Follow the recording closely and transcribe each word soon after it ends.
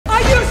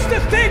to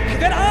think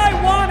that I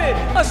wanted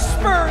a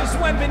Spurs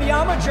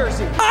Wembanyama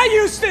jersey. I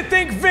used to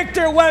think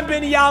Victor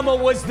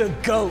Wembanyama was the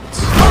GOAT.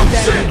 And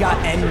then we got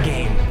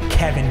Endgame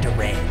Kevin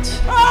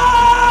Durant.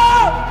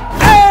 Oh!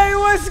 Hey,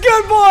 what's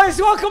good,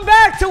 boys? Welcome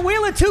back to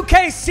Wheel of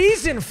 2K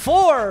Season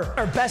 4.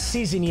 Our best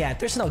season yet,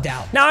 there's no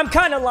doubt. Now, I'm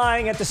kind of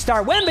lying at the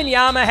start.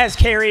 Wembanyama has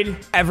carried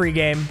every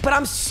game, but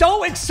I'm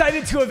so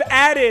excited to have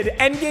added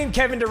Endgame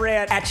Kevin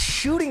Durant at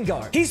shooting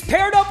guard. He's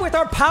paired up with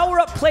our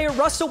power-up player,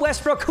 Russell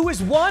Westbrook, who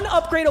is one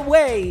upgrade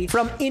away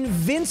from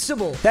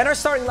invincible. Then our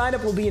starting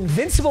lineup will be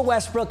Invincible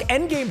Westbrook,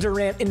 Endgame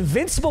Durant,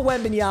 Invincible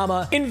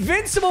Wembanyama,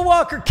 Invincible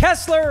Walker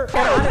Kessler,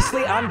 and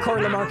honestly, Encore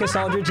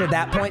LaMarcus Aldridge at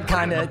that point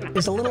kind of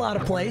is a little out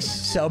of place,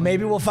 so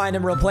maybe we'll find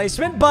him a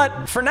replacement,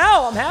 but for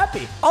now, I'm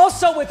happy.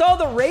 Also, with all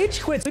the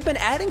rage quits, we've been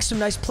adding some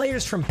nice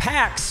players from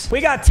packs.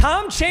 We got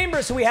Tom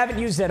Chambers, who we haven't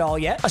used at all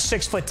yet, a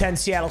 6'10"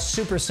 Seattle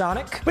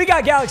Supersonic. We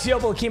got Galaxy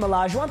Opal Akeem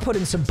Olajuwon, put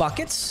in some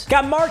buckets.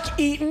 Got Mark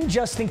Eaton,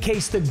 just in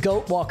case the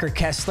GOAT Walker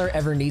Kessler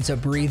ever needs a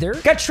breather.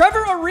 Got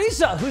Trevor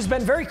Ariza, who's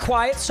been very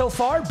quiet so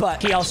far,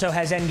 but he also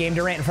has Endgame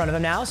Durant in front of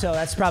him now, so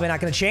that's probably not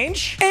going to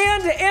change.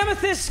 And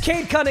Amethyst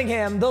Cade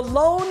Cunningham, the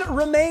lone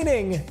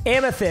remaining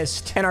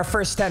Amethyst in our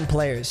first 10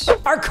 players.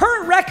 Our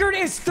current record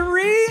is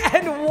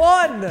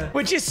 3-1,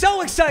 which is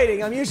so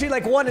exciting. I'm usually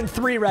like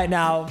 1-3 right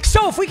now.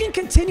 So if we can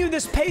continue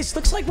this pace,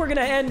 looks like we're going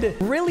to end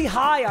really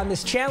high on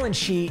this challenge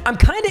sheet. I'm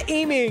kind of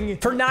aiming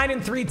for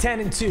 9-3,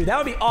 10-2. That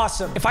would be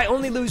awesome if I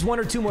only lose 1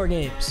 or 2 more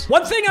games.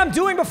 One thing I'm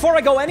doing before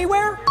I go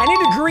anywhere, I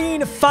need to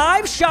green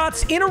 5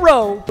 shots in a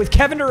row with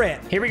Kevin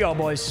Durant. Here we go,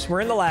 boys.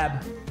 We're in the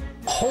lab.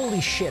 Holy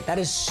shit, that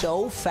is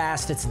so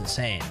fast, it's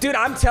insane. Dude,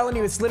 I'm telling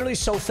you, it's literally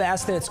so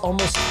fast that it's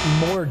almost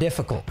more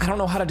difficult. I don't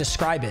know how to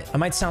describe it. I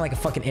might sound like a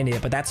fucking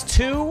idiot, but that's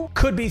 2,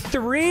 could be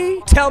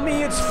 3. Tell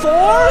me it's 4.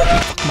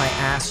 My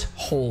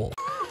asshole.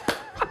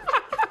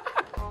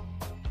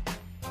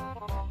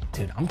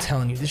 Dude, I'm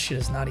telling you, this shit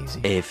is not easy.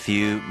 A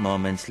few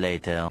moments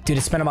later. Dude,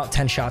 it's been about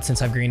 10 shots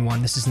since I've greened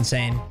 1. This is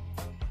insane.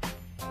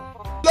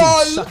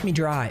 Dude, suck me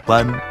dry.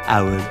 1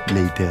 hour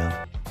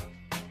later.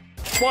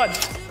 1,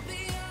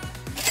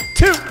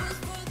 2,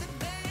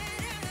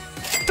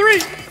 3,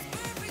 4.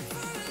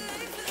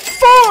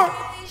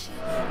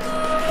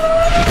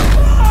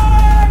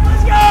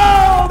 Let's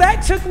go.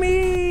 That took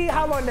me,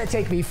 how long did that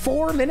take me?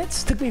 4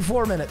 minutes? Took me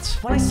 4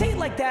 minutes. When I say it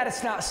like that,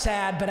 it's not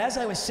sad, but as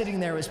I was sitting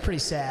there, it was pretty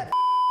sad.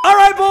 All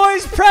right,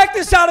 boys,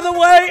 practice out of the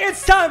way.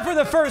 It's time for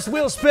the first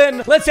wheel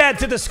spin. Let's add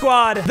to the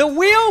squad. The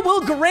wheel will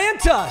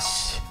grant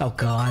us. Oh,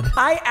 God.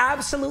 I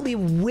absolutely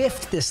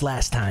whiffed this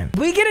last time.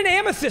 We get an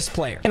Amethyst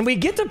player, and we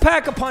get to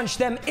pack-a-punch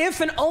them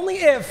if and only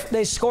if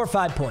they score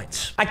 5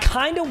 points. I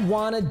kind of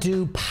want to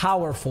do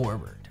power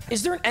forward.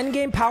 Is there an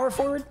endgame power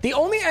forward? The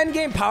only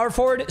endgame power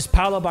forward is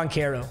Paolo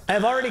Banchero.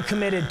 I've already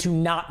committed to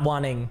not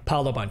wanting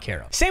Paolo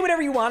Banchero. Say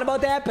whatever you want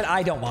about that, but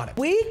I don't want it.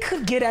 We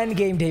could get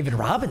endgame David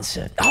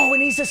Robinson. Oh,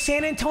 and he's a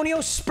San Antonio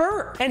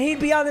Spur, and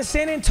he'd be on the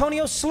San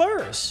Antonio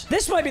Slurs.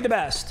 This might be the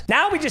best.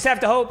 Now we just have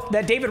to hope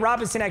that David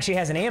Robinson actually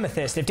has an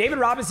amethyst. If David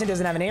Robinson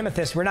doesn't have an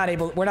amethyst, we're not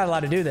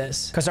allowed to do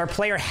this because our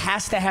player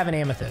has to have an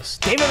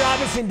amethyst. David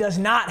Robinson does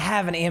not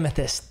have an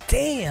amethyst.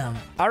 Damn.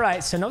 All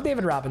right, so no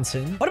David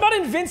Robinson. What about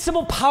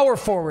invincible power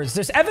forward?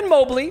 There's Evan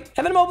Mobley.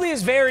 Evan Mobley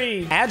is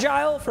very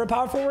agile for a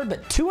power forward,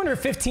 but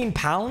 215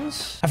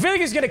 pounds. I feel like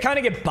he's going to kind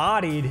of get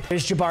bodied.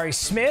 There's Jabari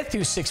Smith,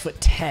 who's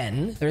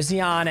 6'10". There's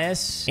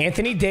Giannis,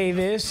 Anthony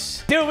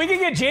Davis. Dude, we could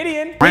get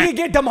Gideon. We could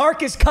get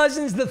DeMarcus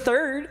Cousins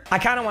III. I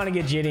kind of want to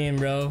get Gideon,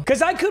 bro,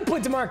 because I could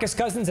put DeMarcus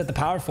Cousins at the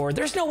power forward.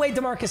 There's no way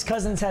DeMarcus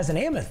Cousins has an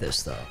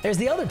amethyst, though. There's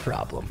the other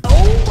problem.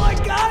 Oh my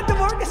God,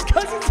 DeMarcus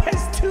Cousins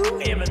has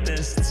 2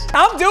 amethysts.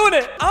 I'm doing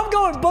it. I'm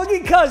going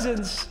Boogie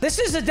Cousins. This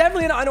is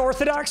definitely an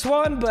unorthodox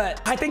one,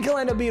 but I think he'll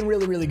end up being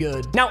really, really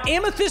good. Now,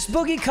 Amethyst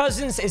Boogie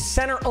Cousins is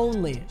center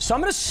only, so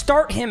I'm going to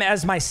start him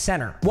as my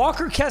center.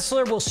 Walker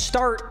Kessler will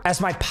start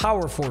as my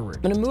power forward.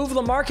 I'm going to move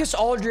LaMarcus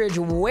Aldridge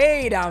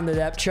way down the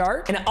depth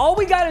chart, and all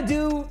we got to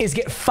do is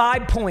get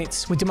 5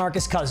 points with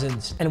DeMarcus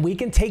Cousins, and we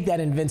can take that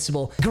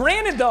invincible.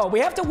 Granted, though,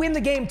 we have to win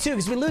the game, too,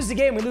 because we lose the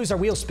game, we lose our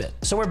wheel spin.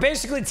 So we're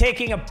basically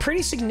taking a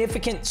pretty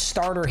significant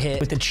starter hit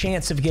with the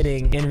chance of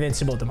getting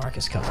invincible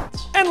DeMarcus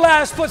Cousins. And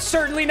last but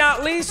certainly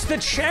not least, the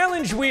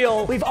challenge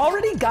wheel. We've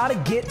already got to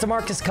get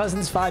DeMarcus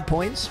Cousins 5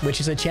 points, which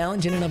is a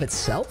challenge in and of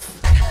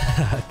itself.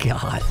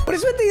 God. What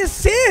is with the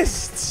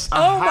assists?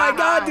 Oh my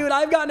God, dude.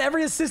 I've gotten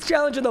every assist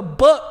challenge in the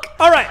book.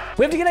 All right.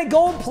 We have to get a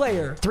gold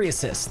player, 3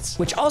 assists,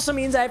 which also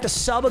means I have to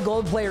sub a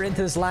gold player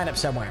into this lineup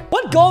somewhere.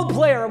 What gold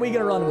player are we going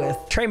to run with?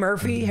 Trey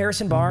Murphy,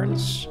 Harrison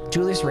Barnes,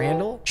 Julius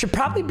Randle? Should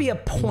probably be a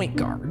point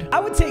guard. I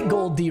would take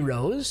gold D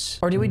Rose,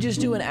 or do we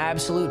just do an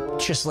absolute,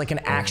 just like an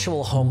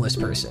actual homeless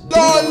person? Do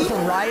we go with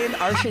Ryan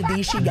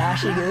Arshadishi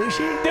Gashi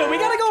Gushi? Dude, we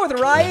got to go with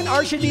Ryan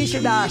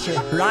Arshadishi Dashi.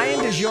 Ryan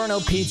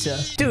DiGiorno Pizza.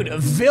 Dude,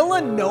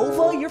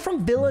 Villanova? You're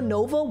from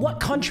Villanova? What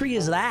country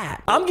is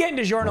that? I'm getting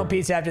DiGiorno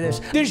Pizza after this.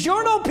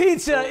 DiGiorno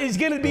Pizza is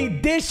going to be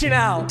dishing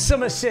out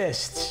some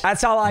assists.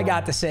 That's all I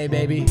got to say,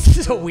 baby. This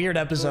is a weird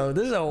episode.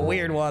 This is a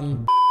weird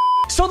one.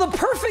 So the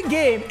perfect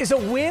game is a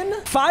win,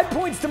 5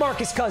 points to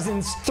Marcus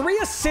Cousins, 3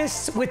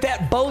 assists with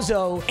that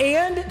bozo,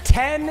 and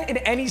 10 in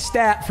any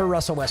stat for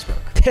Russell Westbrook.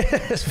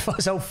 This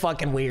was so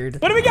fucking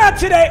weird. What do we got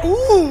today?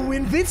 Ooh,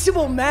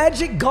 Invincible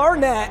Magic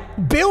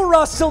Garnett, Bill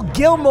Russell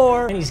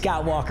Gilmore, and he's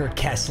got Walker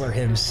Kessler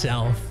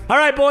himself. All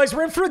right, boys,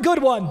 we're in for a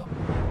good one.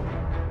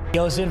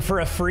 Goes in for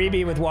a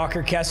freebie with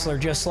Walker Kessler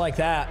just like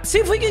that. See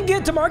if we can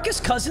get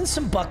DeMarcus Cousins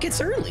some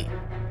buckets early.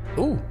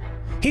 Ooh.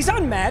 He's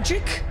on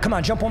Magic. Come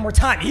on, jump one more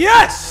time.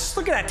 Yes!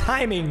 Look at that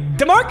timing.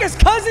 DeMarcus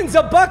Cousins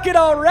a bucket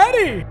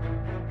already.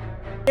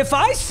 If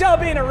I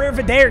sub in a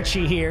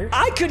Arrivederci here,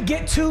 I could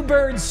get 2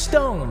 birds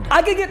stoned.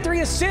 I could get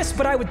 3 assists,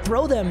 but I would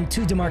throw them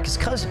to DeMarcus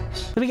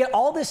Cousins. Let me get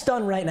all this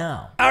done right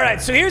now. All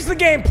right, so here's the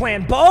game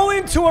plan. Ball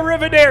into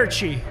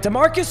Arrivederci.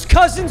 DeMarcus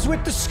Cousins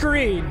with the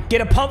screen. Get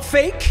a pump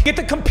fake. Get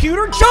the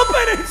computer. Jump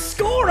in and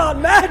score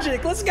on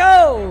Magic. Let's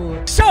go.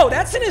 So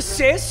that's an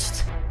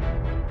assist.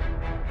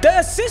 The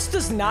assist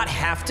does not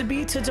have to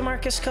be to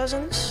DeMarcus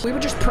Cousins. We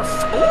would just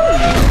prefer.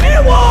 Ooh,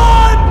 and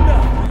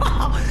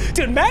one!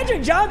 Dude,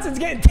 Magic Johnson's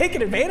getting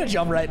taken advantage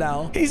of right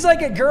now. He's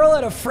like a girl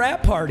at a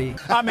frat party.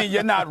 I mean,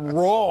 you're not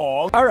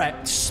wrong. All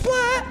right,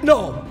 splat.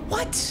 No,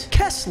 what?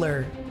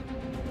 Kessler.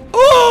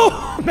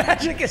 Oh,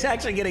 Magic is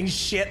actually getting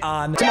shit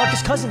on.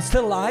 DeMarcus Cousins to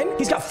the line.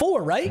 He's got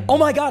 4, right? Oh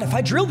my God, if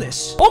I drill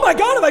this. Oh my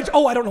God, if I,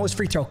 oh, I don't know his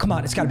free throw. Come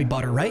on, it's gotta be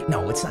butter, right?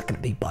 No, it's not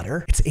gonna be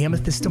butter. It's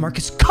Amethyst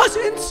DeMarcus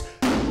Cousins.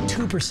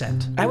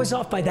 2%. I was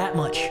off by that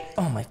much.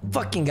 Oh my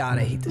fucking God,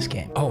 I hate this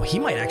game. Oh, he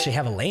might actually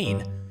have a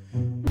lane.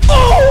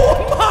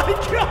 Oh my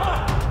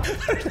God!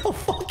 There's no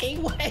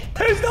fucking way.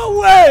 There's no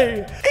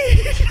way.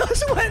 He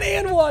just went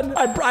and won.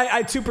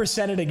 I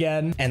 2%ed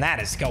again, and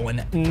that is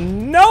going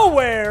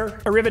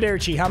nowhere.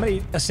 Arrivederci, how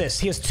many assists?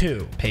 He has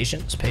 2.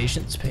 Patience,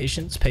 patience,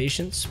 patience,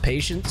 patience,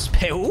 patience.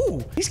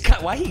 Ooh, he's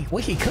cut. What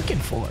he cooking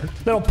for?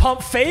 Little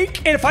pump fake,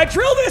 and if I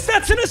drill this,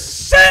 that's an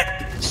assist.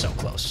 So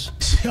close.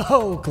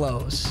 So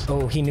close.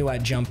 Oh, he knew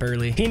I'd jump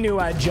early. He knew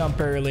I'd jump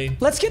early.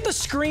 Let's get the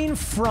screen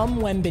from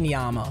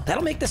Wembanyama.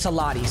 That'll make this a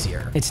lot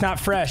easier. It's not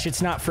fresh.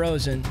 It's not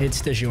frozen.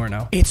 It's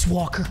DiGiorno. It's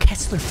Walker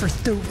Kessler for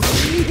 3. 3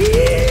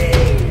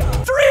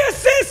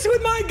 assists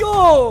with my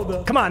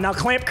gold. Come on, now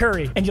clamp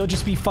Curry, and you'll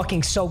just be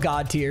fucking so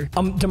god tier.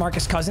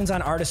 DeMarcus Cousins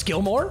on Artis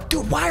Gilmore.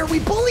 Dude, why are we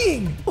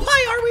bullying?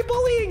 Why are we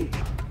bullying?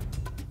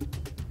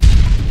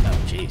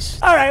 Jeez.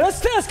 All right,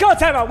 let's call a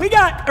timeout. We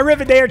got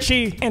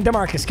Arrivederci and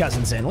DeMarcus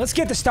Cousins in. Let's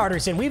get the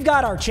starters in. We've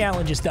got our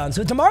challenges done.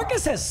 So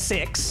DeMarcus has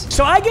 6.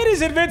 So I get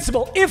his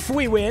invincible if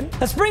we win.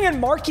 Let's bring in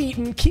Mark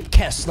Eaton, keep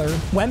Kessler,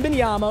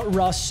 Wembanyama,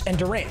 Russ, and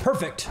Durant.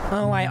 Perfect.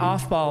 Oh, I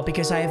off-ball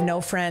because I have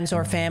no friends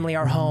or family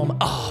or home.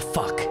 Oh,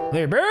 fuck.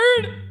 Larry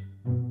Bird.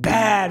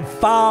 Bad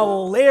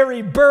foul.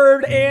 Larry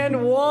Bird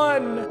and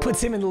 1.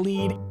 Puts him in the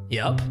lead.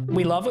 Yup.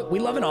 We love it. We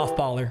love an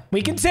off-baller.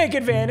 We can take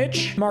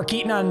advantage. Mark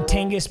Eaton on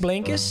Tangus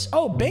Blankus.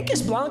 Oh,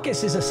 Bankus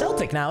Blankus is a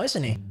Celtic now,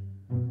 isn't he?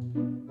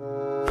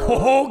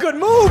 Oh, good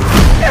move.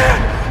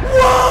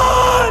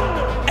 And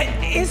 1!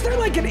 Is there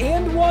like an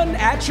and 1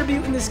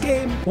 attribute in this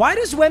game? Why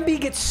does Wemby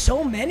get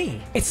so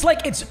many? It's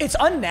like, it's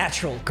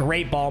unnatural.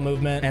 Great ball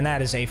movement, and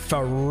that is a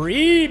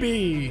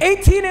freebie.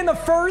 18 in the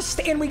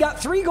first, and we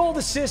got 3 gold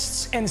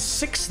assists and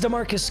 6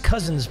 DeMarcus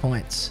Cousins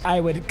points.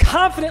 I would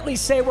confidently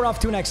say we're off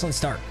to an excellent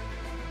start.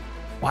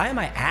 Why am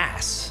I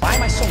ass? Why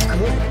am I so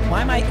good?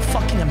 Why am I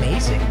fucking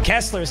amazing?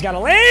 Kessler's got a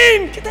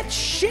lane. Get that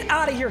shit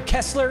out of here,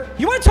 Kessler.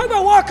 You want to talk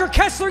about Walker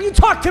Kessler? You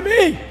talk to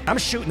me. I'm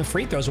shooting the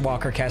free throws with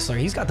Walker Kessler.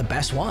 He's got the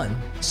best one.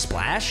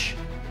 Splash.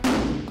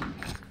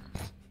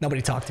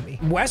 Nobody talk to me.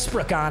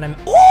 Westbrook on him.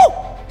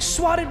 Oh!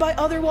 Swatted by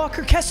other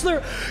Walker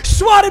Kessler.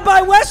 Swatted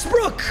by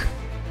Westbrook.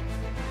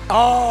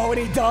 Oh,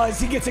 and he does.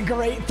 He gets a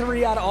great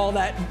 3 out of all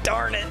that.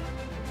 Darn it.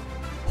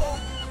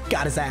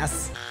 Got his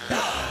ass.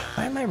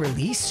 Why am I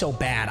released so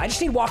bad? I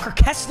just need Walker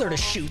Kessler to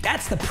shoot.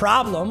 That's the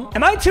problem.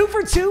 Am I 2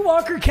 for 2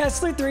 Walker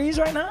Kessler 3s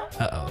right now?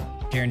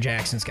 Uh-oh. Jaren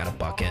Jackson's got a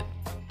bucket.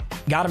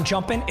 Got him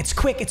jumping. It's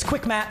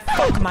quick, Matt.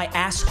 Fuck my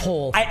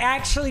asshole. I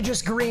actually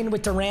just greened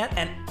with Durant,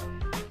 and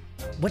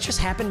what just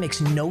happened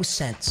makes no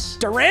sense.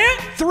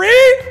 Durant, 3?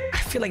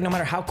 I feel like no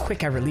matter how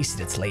quick I release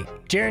it, it's late.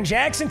 Jaren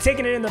Jackson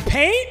taking it in the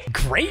paint.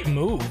 Great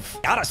move.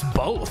 Got us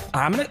both.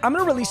 I'm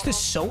gonna release this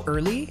so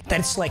early that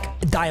it's like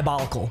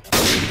diabolical.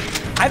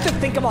 I have to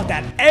think about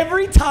that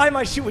every time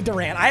I shoot with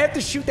Durant. I have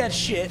to shoot that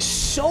shit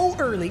so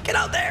early. Get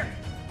out there.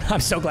 I'm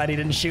so glad he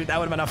didn't shoot. That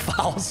would have been a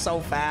foul so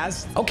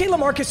fast. Okay,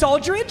 LaMarcus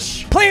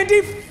Aldridge. Playing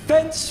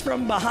defense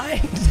from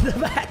behind the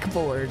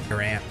backboard.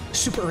 Durant.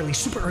 Super early,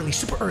 super early,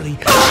 super early.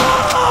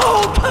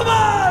 Oh, come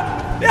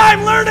on. Yeah,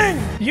 I'm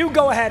learning. You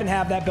go ahead and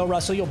have that, Bill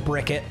Russell. You'll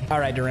brick it. All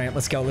right, Durant,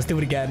 let's go. Let's do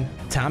it again.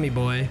 Tommy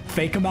boy.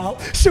 Fake him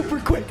out. Super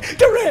quick.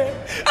 Durant.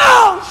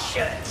 Oh,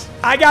 shit.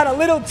 I got a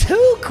little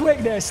too quick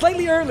there.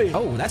 Slightly early.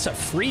 Oh, that's a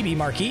freebie,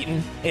 Mark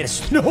Eaton.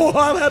 It's no.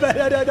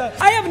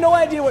 I have no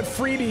idea what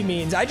freebie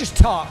means. I just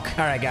talk.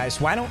 All right, guys.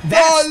 Why don't...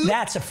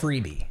 That's a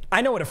freebie.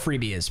 I know what a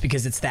freebie is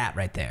because it's that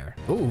right there.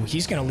 Ooh,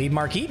 he's gonna lead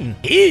Mark Eaton.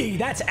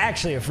 That's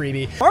actually a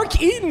freebie.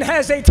 Mark Eaton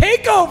has a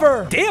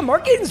takeover. Damn,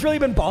 Mark Eaton's really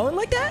been balling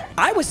like that?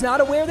 I was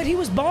not aware that he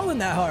was balling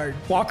that hard.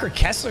 Walker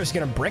Kessler's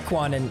gonna brick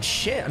one and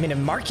shit. I mean, if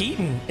Mark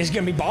Eaton is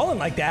gonna be balling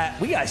like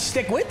that, we gotta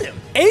stick with him.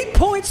 8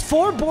 points,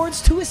 4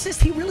 boards, 2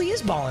 assists. He really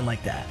is balling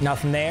like that.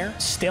 Nothing there.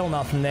 Still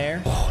nothing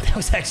there. Oh, that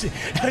was actually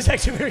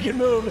a very good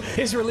move.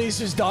 His release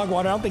was dog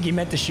water. I don't think he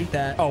meant to shoot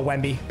that. Oh,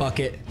 Wemby,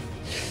 bucket.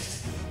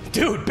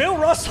 Dude, Bill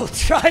Russell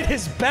tried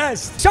his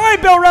best. Sorry,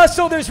 Bill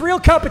Russell. There's real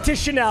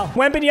competition now.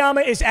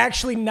 Wembanyama is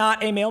actually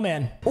not a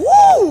mailman.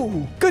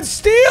 Ooh, good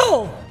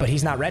steal. But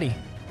he's not ready.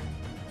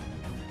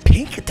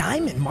 Pink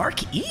Diamond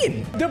Mark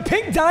Eaton. The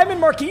Pink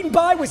Diamond Mark Eaton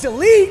buy was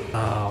elite.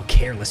 Oh,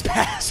 careless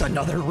pass.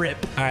 Another rip.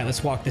 All right,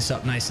 let's walk this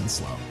up nice and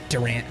slow.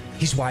 Durant,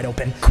 he's wide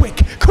open.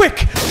 Quick,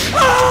 quick.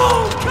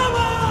 Oh, come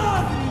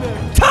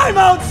on.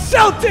 Timeout,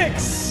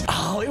 Celtics.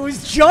 Oh, it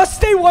was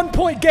just a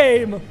 1-point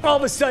game. All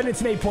of a sudden,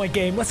 it's an 8-point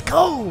game. Let's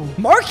go.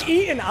 Mark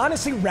Eaton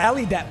honestly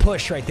rallied that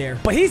push right there.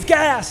 But he's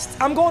gassed.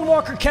 I'm going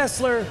Walker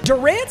Kessler.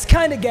 Durant's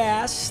kind of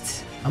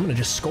gassed. I'm going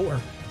to just score.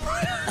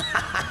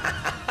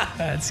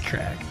 That's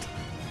cracked.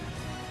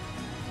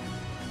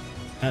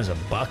 That was a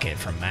bucket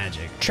from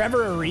Magic.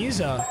 Trevor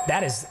Ariza.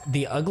 That is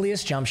the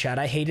ugliest jump shot.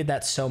 I hated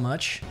that so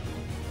much.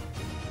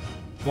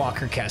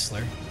 Walker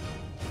Kessler.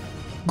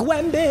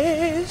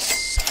 Gwembis.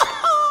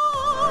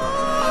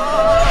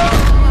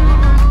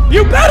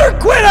 You better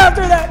quit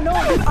after that. No,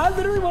 dude, I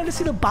literally wanted to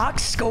see the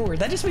box score.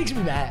 That just makes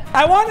me mad.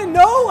 I want to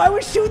know. I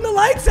was shooting the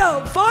lights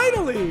out.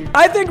 Finally.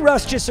 I think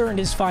Russ just earned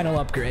his final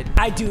upgrade.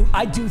 I do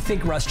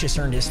think Russ just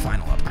earned his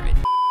final upgrade.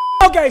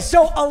 Okay,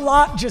 so a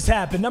lot just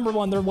happened. Number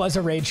one, there was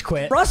a rage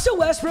quit. Russell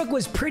Westbrook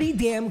was pretty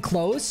damn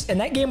close, and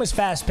that game was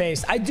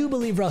fast-paced. I do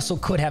believe Russell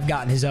could have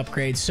gotten his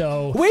upgrade,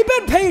 so we've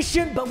been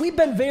patient, but we've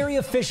been very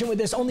efficient with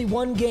this. Only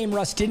one game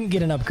Russ didn't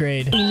get an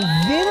upgrade.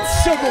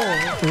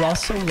 Invincible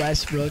Russell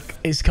Westbrook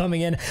is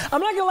coming in.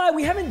 I'm not gonna lie,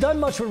 we haven't done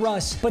much with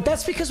Russ, but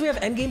that's because we have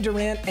Endgame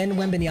Durant and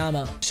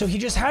Wembanyama, so he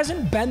just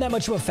hasn't been that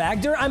much of a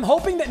factor. I'm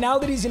hoping that now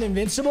that he's an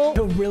Invincible,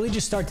 he'll really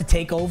just start to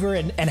take over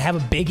and have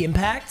a big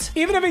impact.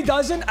 Even if he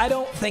doesn't, I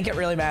don't think it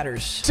really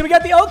matters. So we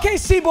got the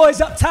OKC boys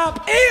up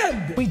top,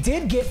 and we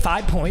did get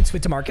 5 points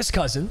with DeMarcus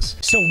Cousins.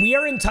 So we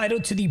are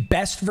entitled to the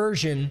best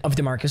version of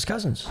DeMarcus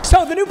Cousins.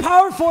 So the new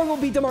power forward will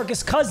be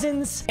DeMarcus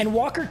Cousins, and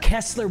Walker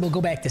Kessler will go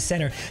back to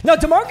center. Now,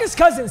 DeMarcus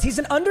Cousins, he's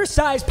an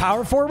undersized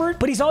power forward,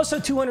 but he's also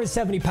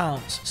 270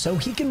 pounds, so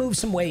he can move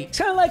some weight. It's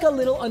kind of like a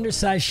little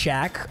undersized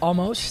Shaq,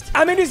 almost.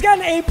 I mean, he's got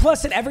an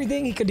A+ in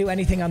everything. He could do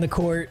anything on the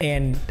court,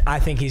 and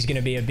I think he's going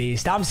to be a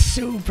beast. I'm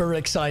super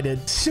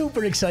excited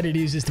to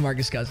use this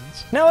DeMarcus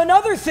Cousins. Now,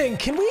 another thing,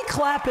 can we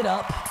clap it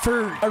up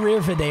for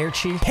Arir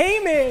Vidaerchi?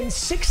 Came in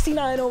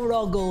 69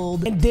 overall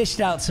gold and dished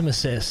out some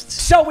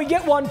assists. So we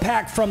get 1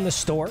 pack from the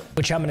store,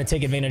 which I'm going to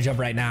take advantage of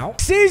right now.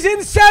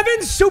 Season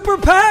 7 super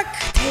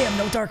pack. Damn,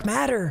 no dark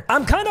matter.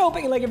 I'm kind of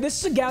hoping, like, if this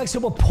is a Galaxy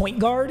Football point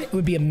guard, it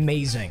would be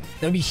amazing.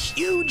 That would be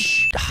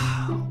huge.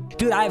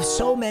 Dude, I have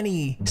so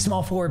many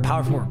small forward,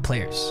 power forward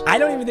players. I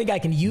don't even think I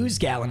can use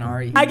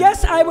Gallinari. I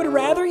guess I would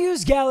rather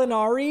use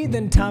Gallinari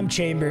than Tom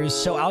Chambers,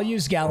 so I'll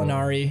use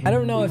Gallinari. I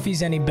don't know if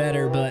he's any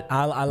better, but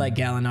I like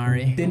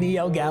Gallinari.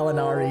 Danilo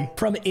Gallinari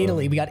from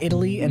Italy. We got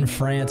Italy and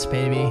France,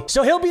 baby.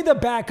 So he'll be the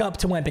backup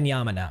to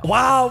Wembanyama now.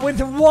 Wow,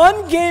 with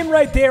 1 game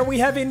right there, we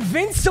have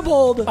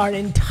invincibled our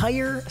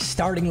entire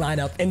starting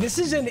lineup. And this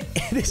is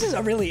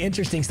a really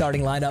interesting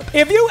starting lineup.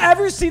 If you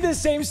ever see the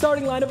same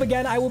starting lineup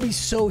again, I will be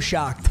so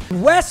shocked.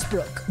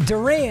 Westbrook,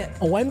 Durant,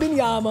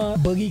 Wembanyama,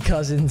 Boogie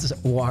Cousins,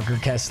 Walker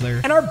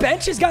Kessler. And our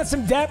bench has got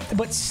some depth,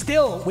 but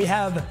still, we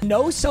have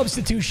no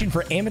substitution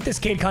for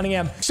Amethyst Cade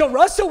Cunningham. So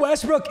Russell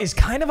Westbrook is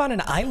kind of on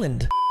an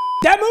island.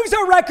 That moves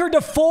our record to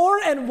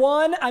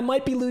 4-1. I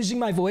might be losing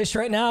my voice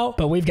right now,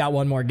 but we've got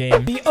 1 more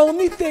game. The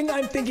only thing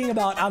I'm thinking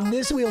about on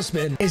this wheel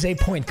spin is a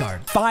point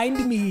guard.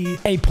 Find me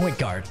a point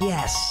guard.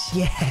 Yes,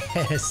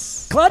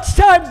 yes. Clutch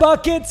time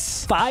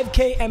buckets,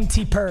 5K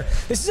MT per.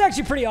 This is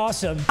actually pretty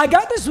awesome. I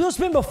got this wheel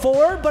spin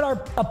before, but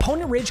our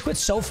opponent rage quit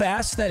so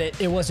fast that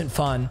it wasn't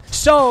fun.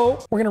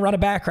 So we're gonna run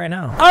it back right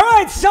now. All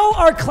right, so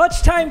our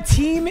clutch time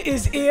team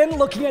is in.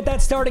 Looking at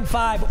that starting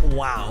 5,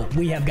 wow,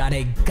 we have got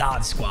a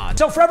god squad.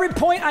 So for every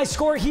point I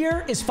score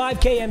here is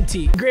 5K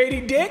MT.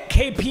 Grady Dick,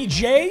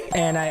 KPJ,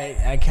 and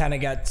I kind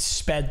of got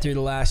sped through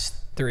the last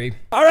 3.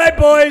 All right,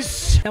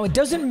 boys. Now, it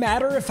doesn't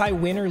matter if I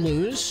win or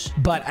lose,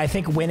 but I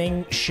think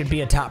winning should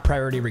be a top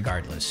priority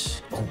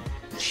regardless. Oh,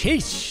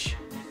 sheesh.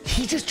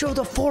 He just drove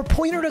the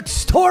 4-pointer to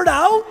start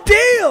out?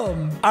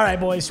 Damn. All right,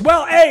 boys.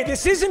 Well, hey,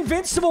 this is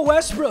Invincible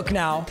Westbrook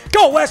now.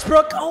 Go,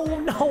 Westbrook. Oh,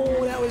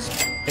 no. That was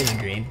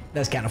green.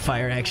 That's kind of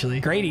fire, actually.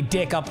 Grady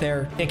Dick up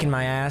there, dicking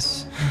my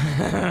ass.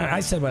 I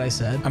said what I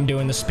said. I'm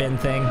doing the spin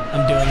thing.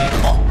 I'm doing it.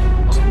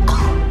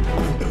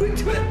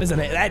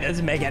 That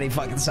doesn't make any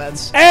fucking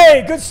sense.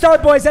 Hey, good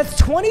start, boys.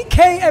 That's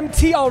 20K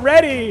MT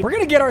already. We're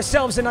going to get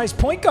ourselves a nice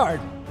point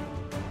guard.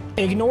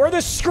 Ignore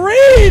the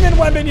screen, and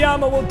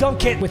Wembanyama will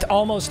dunk it with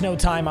almost no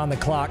time on the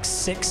clock.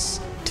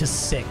 6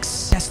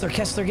 8-6.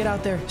 Kessler, get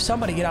out there.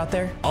 Somebody get out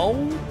there. Oh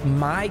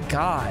my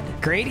God.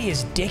 Grady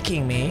is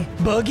dicking me.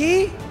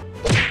 Boogie.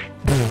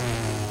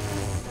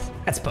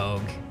 That's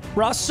Bogue.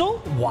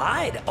 Russell,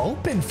 wide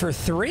open for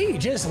 3.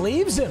 Just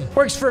leaves him.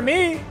 Works for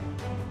me.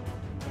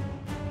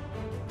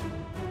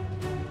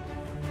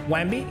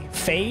 Wemby,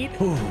 fade.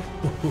 Ooh,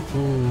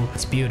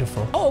 it's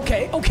beautiful. Oh,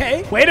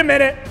 okay. Wait a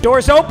minute.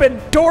 Doors open.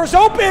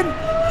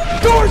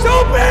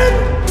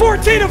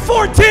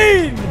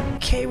 14-14.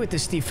 Okay with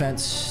this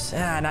defense.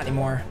 Not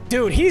anymore.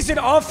 Dude, he's an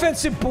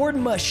offensive board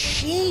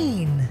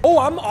machine. Oh,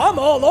 I'm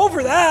all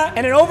over that.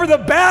 And then over the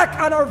back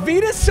on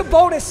Arvydas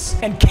Sabonis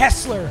and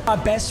Kessler, our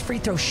best free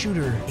throw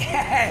shooter.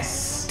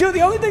 Yes. Dude,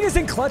 the only thing is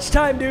in clutch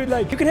time, dude,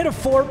 like you can hit a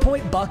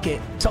 4-point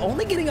bucket. So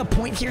only getting a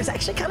point here is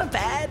actually kind of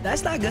bad.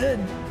 That's not good.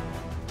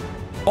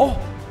 Oh,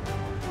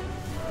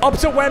 up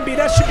to Wemby.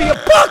 That should be a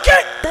bucket.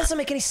 That doesn't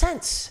make any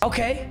sense.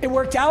 Okay, it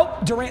worked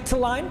out. Durant to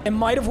the line. It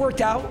might have worked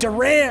out.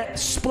 Durant,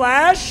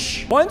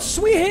 splash. Once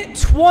we hit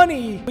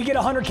 20, we get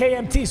 100K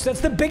MT. So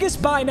that's the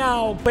biggest buy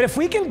now. But if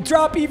we can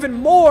drop even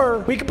more,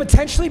 we could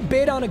potentially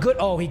bid on a good...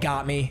 Oh, he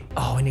got me.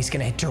 Oh, and he's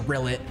going to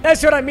drill it.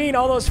 That's what I mean.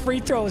 All those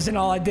free throws and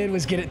all I did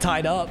was get it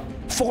tied up.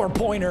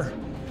 4-pointer.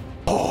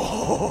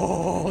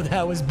 Oh,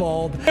 that was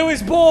bold. It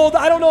was bold.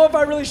 I don't know if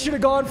I really should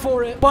have gone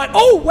for it. But,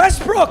 oh,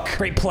 Westbrook.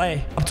 Great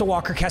play. Up to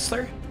Walker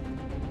Kessler.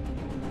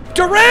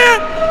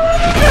 Durant!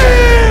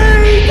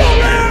 Hey,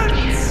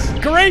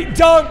 Durant! Great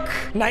dunk.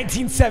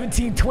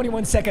 19-17,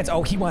 21 seconds.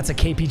 Oh, he wants a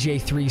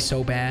KPJ 3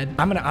 so bad.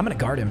 I'm gonna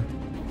guard him.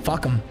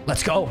 Fuck him.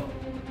 Let's go.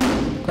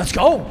 Let's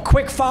go.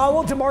 Quick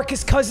foul.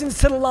 DeMarcus Cousins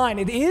to the line.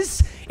 It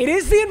is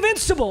the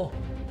invincible.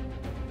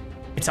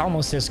 It's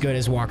almost as good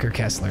as Walker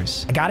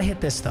Kessler's. I gotta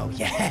hit this though.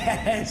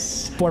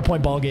 Yes.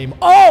 4-point ball game.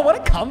 Oh, what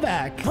a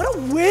comeback. What a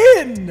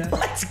win.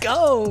 Let's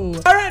go.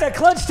 All right, a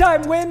clutch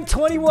time win.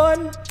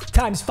 21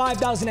 times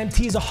 5,000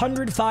 MT is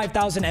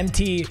 105,000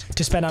 MT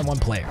to spend on one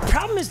player.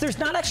 Problem is there's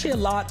not actually a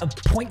lot of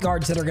point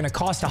guards that are gonna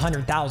cost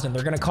 100,000.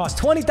 They're gonna cost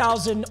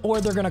 20,000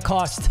 or they're gonna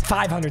cost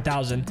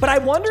 500,000. But I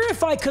wonder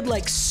if I could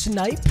like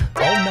snipe.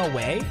 Oh, no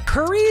way.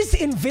 Curry's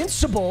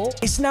invincible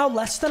is now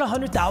less than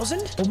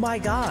 100,000. Oh my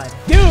God.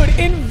 Dude,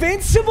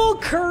 invincible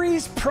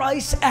Curry's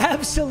price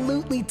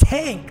absolutely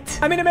tanked.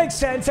 I mean, it makes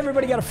sense.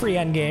 Everybody got a free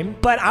endgame,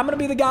 but I'm going to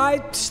be the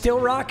guy still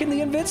rocking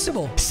the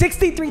invincible.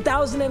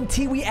 63,000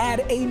 MT, we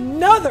add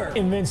another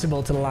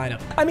invincible to the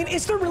lineup. I mean,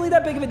 is there really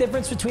that big of a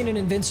difference between an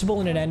invincible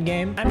and an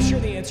endgame? I'm sure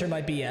the answer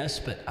might be yes,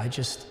 but I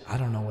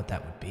don't know what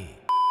that would be.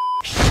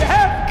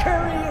 Chef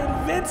Curry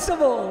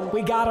invincible.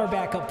 We got our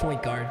backup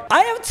point guard.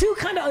 I have 2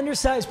 kind of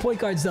undersized point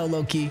guards though,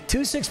 low-key.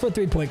 2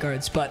 6'3" point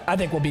guards, but I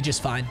think we'll be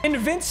just fine.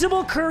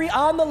 Invincible Curry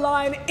on the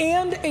line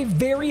and a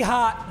very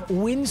hot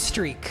win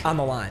streak on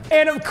the line.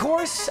 And of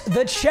course,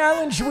 the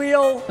challenge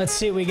wheel. Let's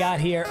see what we got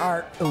here.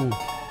 Ooh.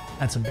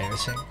 That's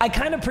embarrassing. I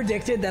kind of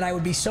predicted that I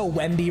would be so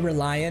Wemby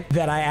reliant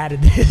that I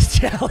added this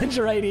challenge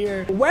right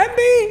here.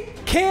 Wemby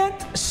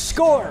can't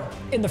score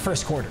in the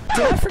first quarter.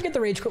 Did I forget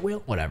the rage quit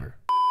wheel? Whatever.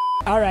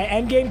 All right,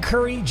 endgame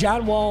Curry,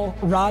 John Wall,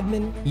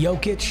 Rodman,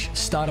 Jokic,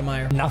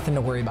 Stoudemire. Nothing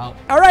to worry about.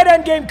 All right,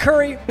 endgame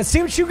Curry. Let's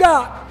see what you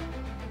got.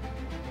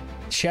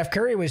 Chef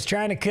Curry was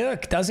trying to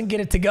cook. Doesn't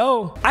get it to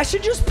go. I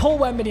should just pull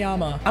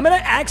Wembanyama. I'm going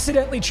to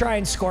accidentally try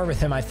and score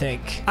with him, I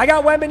think. I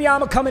got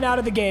Wembanyama coming out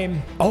of the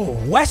game. Oh,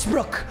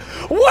 Westbrook.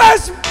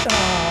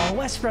 Oh,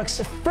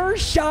 Westbrook's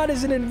first shot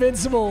is an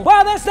invincible.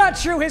 Wow, that's not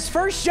true. His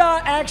first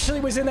shot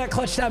actually was in that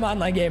clutch time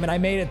online game, and I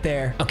made it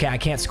there. Okay, I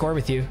can't score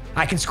with you.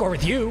 I can score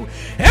with you.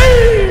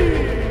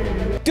 Hey!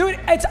 Dude,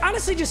 it's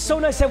honestly just so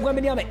nice to have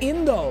Wembanyama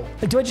in, though.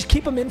 Like, do I just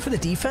keep him in for the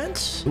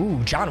defense?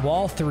 Ooh, John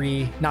Wall,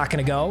 3. Not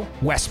gonna go.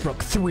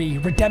 Westbrook, 3.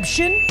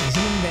 Redemption. He's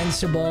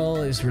invincible.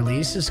 His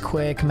release is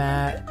quick,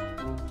 Matt.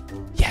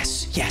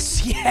 Yes,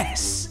 yes,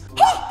 yes.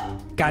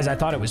 Guys, I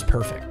thought it was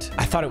perfect.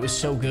 I thought it was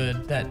so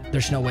good that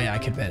there's no way I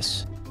could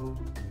miss.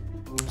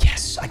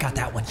 Yes, I got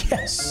that one.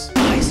 Yes.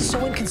 Why is it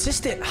so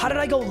inconsistent? How did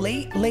I go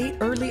late,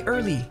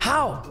 early?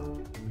 How?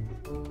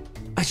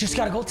 I just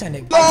got a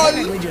goaltending. I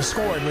technically just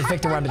scored with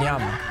Victor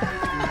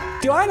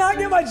Wembanyama. Do I not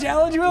get my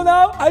challenge wheel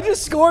now? I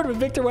just scored with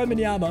Victor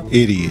Wembanyama.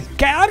 Idiot.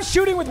 Okay, I'm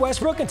shooting with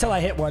Westbrook until I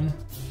hit one.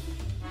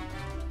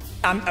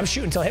 I'm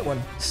shooting until I hit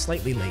one.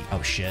 Slightly late.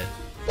 Oh, shit.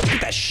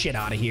 Get that shit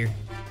out of here.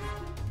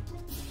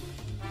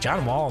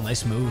 John Wall,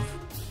 nice move.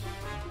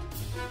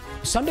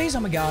 Some days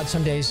I'm a god,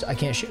 some days I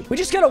can't shoot. We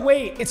just gotta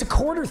wait. It's a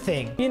quarter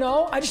thing, you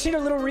know? I just need a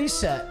little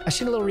reset. I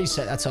just need a little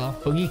reset, that's all.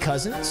 Boogie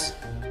Cousins.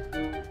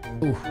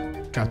 Ooh,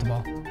 dropped the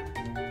ball.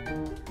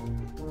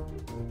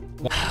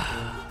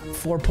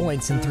 4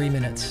 points in 3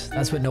 minutes.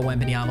 That's what no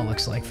Wembanyama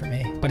looks like for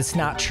me. But it's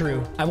not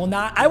true. I will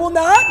not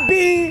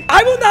be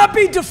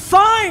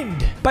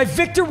defined by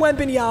Victor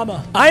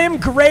Wembanyama. I am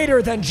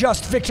greater than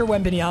just Victor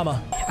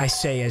Wembanyama. I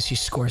say as he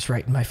scores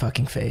right in my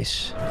fucking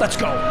face. Let's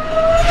go.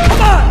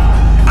 Come on.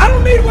 I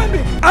don't need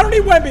Wemby. I don't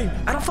need Wemby.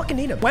 I don't fucking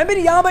need him.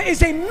 Wembanyama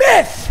is a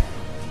myth.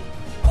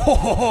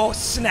 Oh,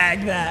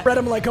 snag that. Read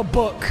him like a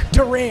book.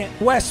 Durant,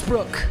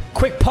 Westbrook.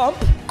 Quick pump.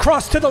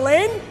 Cross to the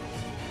lane.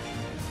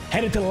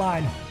 Headed to the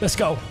line. Let's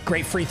go.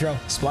 Great free throw.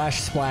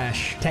 Splash,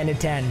 splash. 10 to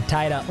 10.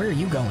 Tied up. Where are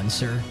you going,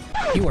 sir?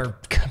 You are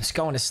just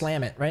going to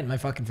slam it right in my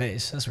fucking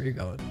face. That's where you're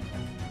going.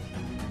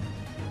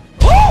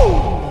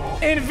 Oh!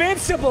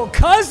 Invincible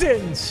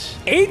Cousins.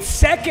 8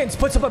 seconds.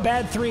 Puts up a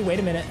bad 3. Wait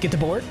a minute. Get the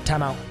board.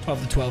 Timeout.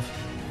 12 to 12.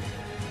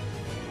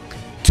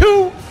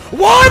 2,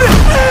 1.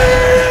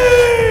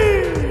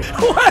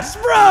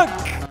 Westbrook.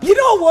 You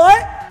know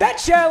what? That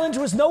challenge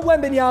was no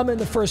Wembanyama in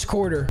the first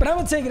quarter, but I'm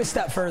gonna take it a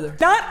step further.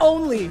 Not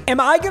only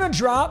am I gonna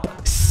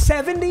drop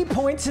 70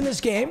 points in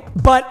this game,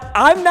 but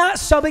I'm not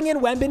subbing in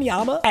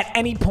Wembanyama at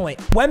any point.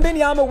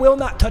 Wembanyama will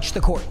not touch the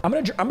court. I'm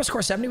gonna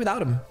score 70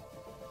 without him.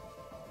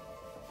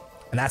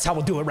 And that's how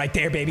we'll do it right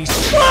there, baby.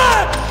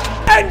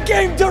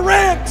 Endgame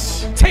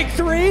Durant. Take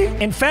 3.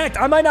 In fact,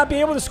 I might not be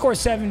able to score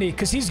 70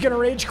 because he's gonna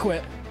rage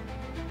quit.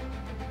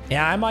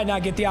 Yeah, I might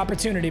not get the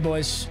opportunity,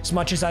 boys, as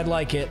much as I'd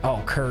like it.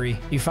 Oh, Curry.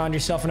 You found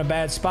yourself in a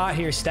bad spot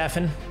here,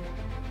 Stefan.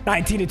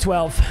 19 to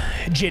 12.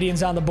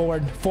 Gideon's on the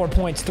board. 4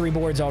 points, 3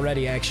 boards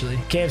already, actually.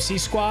 KFC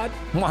squad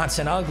wants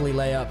an ugly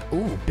layup.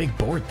 Ooh, big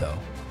board, though.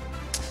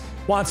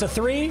 Wants a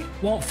 3.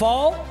 Won't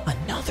fall.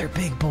 Another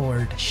big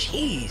board.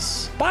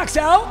 Jeez. Box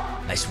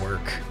out. Nice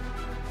work.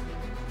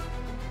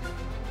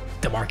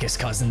 DeMarcus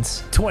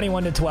Cousins.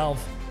 21 to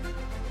 12.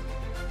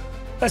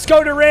 Let's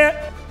go, Durant.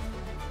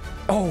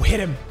 Oh,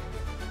 hit him.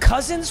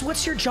 Cousins,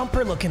 what's your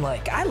jumper looking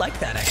like? I like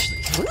that,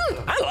 actually.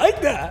 Ooh, I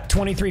like that.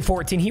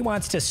 23-14. He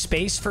wants to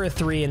space for a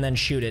 3 and then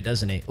shoot it,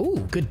 doesn't he?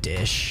 Ooh, good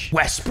dish.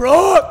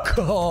 Westbrook.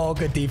 Oh,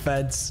 good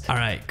defense. All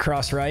right,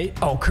 cross right.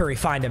 Oh, Curry,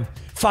 find him.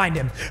 Find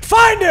him.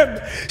 Find him.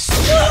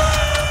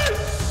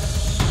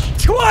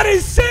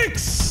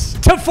 26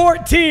 to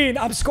 14.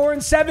 I'm scoring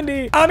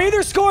 70. I'm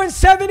either scoring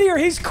 70 or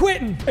he's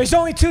quitting. There's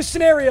only 2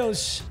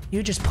 scenarios.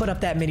 You just put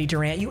up that mini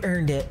Durant. You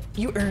earned it.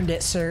 You earned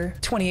it, sir.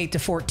 28 to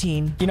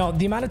 14. You know,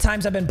 the amount of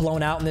times I've been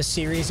blown out in this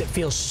series, it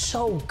feels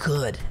so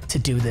good to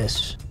do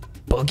this.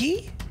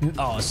 Boogie?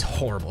 Oh, it's a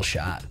horrible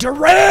shot.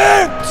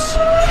 Durant!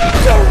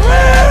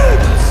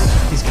 Durant!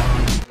 He's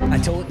gone. I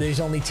told you there's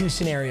only 2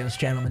 scenarios,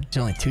 gentlemen.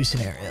 There's only 2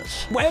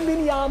 scenarios.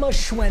 Wembanyama,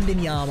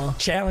 Schwembanyama.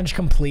 Challenge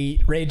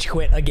complete. Rage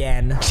quit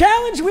again.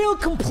 Challenge wheel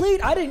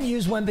complete. I didn't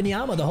use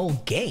Wembanyama the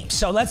whole game.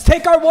 So let's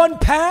take our 1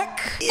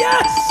 pack.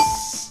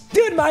 Yes!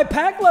 Dude, my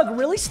pack luck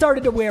really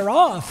started to wear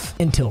off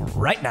until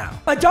right now.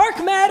 A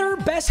dark matter,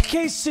 best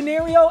case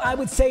scenario, I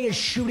would say is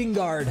shooting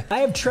guard. I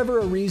have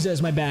Trevor Ariza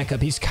as my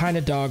backup. He's kind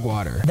of dog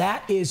water.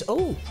 That is,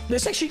 oh,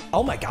 this actually,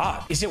 oh my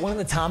God. Is it one of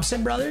the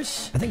Thompson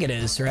brothers? I think it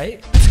is,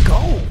 right? Let's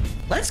go.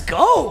 Let's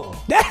go.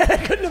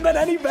 That couldn't have been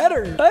any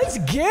better. Let's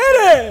get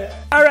it.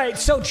 All right,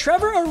 so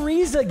Trevor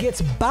Ariza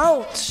gets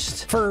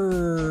bounced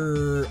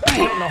for, I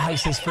don't know how you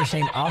say his first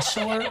name,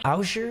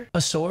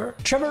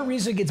 Asor? Trevor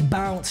Ariza gets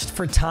bounced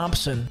for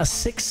Thompson, a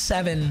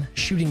 6'7"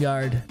 shooting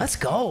guard. Let's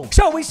go.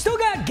 So we still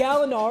got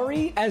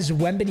Gallinari as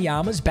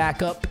Wembanyama's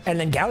backup, and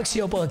then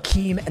Galaxy Opal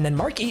Hakeem, and then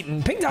Mark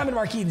Eaton. Pink Diamond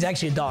Mark Eaton's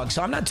actually a dog,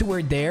 so I'm not too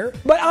worried there.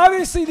 But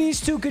obviously these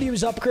 2 could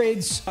use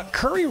upgrades.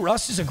 Curry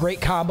Russ is a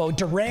great combo.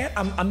 Durant,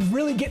 I'm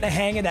really getting a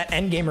hang of that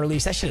endgame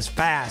release. That shit is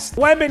fast.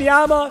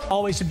 Wembanyama,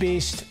 always a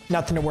beast.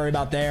 Nothing to worry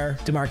about there.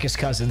 DeMarcus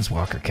Cousins,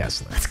 Walker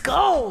Kessler. Let's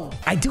go.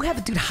 I do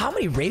have, dude, how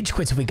many rage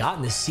quits have we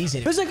gotten this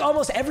season? It feels like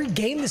almost every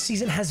game this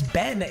season has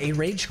been a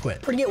rage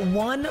quit. We're gonna get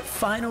 1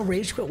 final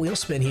rage quit wheel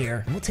spin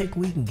here, and we'll take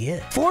what we can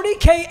get.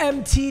 40K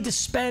MT to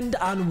spend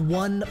on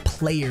 1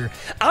 player.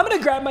 I'm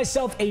gonna grab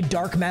myself a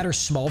dark matter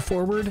small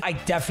forward. I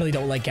definitely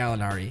don't like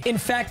Gallinari. In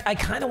fact, I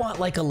kind of want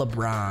like a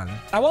LeBron.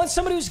 I want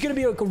somebody who's gonna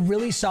be like a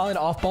really solid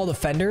off-ball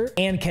defender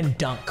and can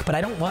dunk, but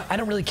I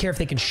don't really care if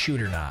they can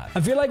shoot or not.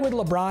 I feel like with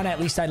LeBron,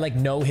 at least I'd like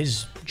know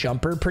his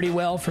jumper pretty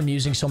well from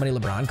using so many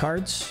LeBron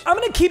cards. I'm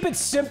gonna keep it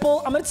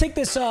simple. I'm gonna take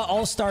this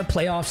All-Star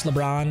Playoffs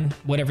LeBron,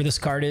 whatever this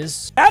card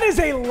is. That is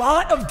a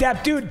lot of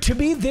depth, dude. To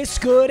be this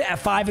good at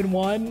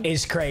 5-1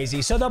 is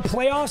crazy. So the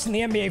playoffs and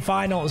the NBA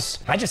Finals,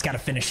 I just gotta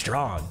finish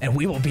strong, and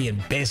we will be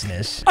in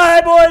business. All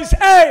right, boys.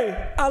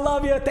 Hey, I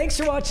love you. Thanks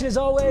for watching as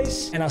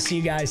always, and I'll see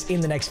you guys in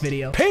the next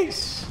video.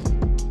 Peace.